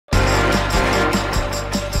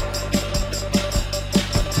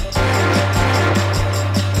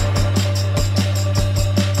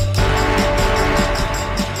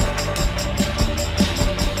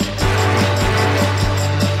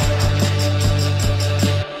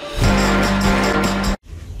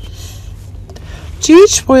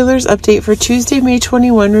Huge spoilers update for Tuesday, May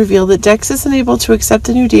 21 reveal that Dex is unable to accept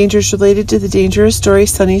the new dangers related to the dangerous story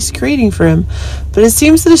Sunny's creating for him. But it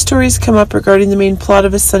seems that a story has come up regarding the main plot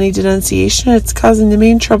of a Sunny denunciation, and it's causing the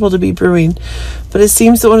main trouble to be brewing. But it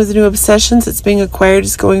seems that one of the new obsessions that's being acquired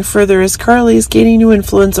is going further as Carly is gaining new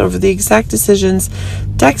influence over the exact decisions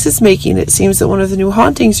Dex is making. It seems that one of the new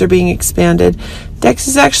hauntings are being expanded. Dex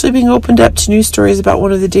is actually being opened up to new stories about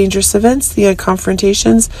one of the dangerous events, the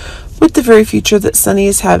confrontations with the very future that Sunny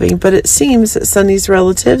is having, but it seems that Sunny's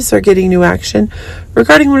relatives are getting new action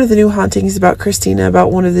regarding one of the new hauntings about Christina,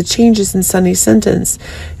 about one of the changes in Sunny's sentence.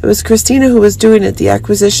 It was Christina who was doing it, the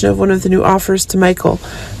acquisition of one of the new offers to Michael.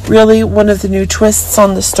 Really, one of the new twists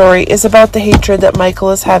on the story is about the hatred that Michael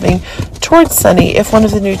is having towards Sunny. If one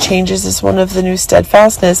of the new changes is one of the new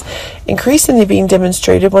steadfastness increasingly being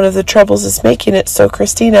demonstrated, one of the troubles is making it so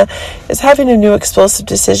Christina is having a new explosive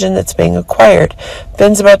decision that's being acquired.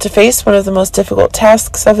 Ben's about to face one of the most difficult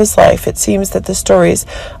tasks of his life. It seems that the stories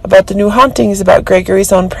about the new hauntings about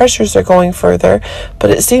Gregory's own pressures are going further, but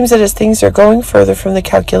it seems that as things are going further from the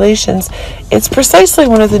calculations, it's precisely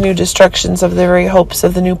one of the new destructions of the very hopes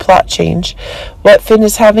of the new plot change. What Finn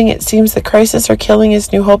is having, it seems the crisis are killing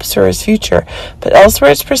his new hopes for his future, but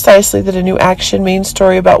elsewhere it's precisely that a new action main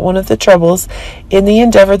story about one of the troubles in the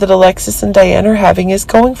endeavor that Alexis and Diane are having is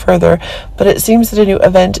going further, but it seems that a new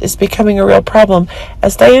event is becoming a real problem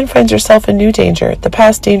as Diane finds herself in new danger. The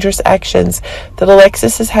past dangerous actions that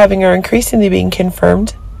Alexis is having are increasingly being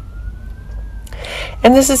confirmed,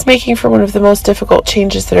 and this is making for one of the most difficult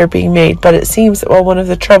changes that are being made. But it seems that while one of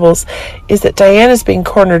the troubles is that Diane is being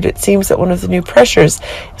cornered, it seems that one of the new pressures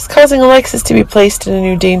is causing Alexis to be placed in a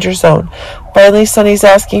new danger zone. Finally, Sunny's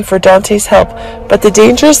asking for Dante's help, but the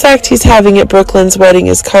dangerous act he's having at Brooklyn's wedding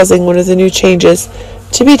is causing one of the new changes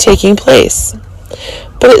to be taking place.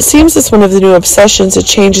 But it seems as one of the new obsessions, a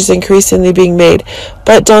change is increasingly being made.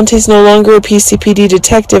 But Dante's no longer a PCPD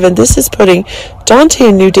detective, and this is putting Dante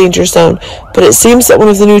in a new danger zone. But it seems that one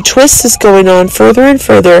of the new twists is going on further and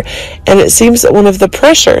further, and it seems that one of the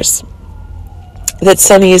pressures that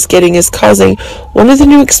Sunny is getting is causing one of the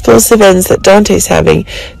new explosive ends that Dante's having.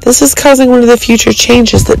 This is causing one of the future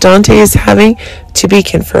changes that Dante is having to be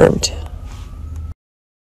confirmed.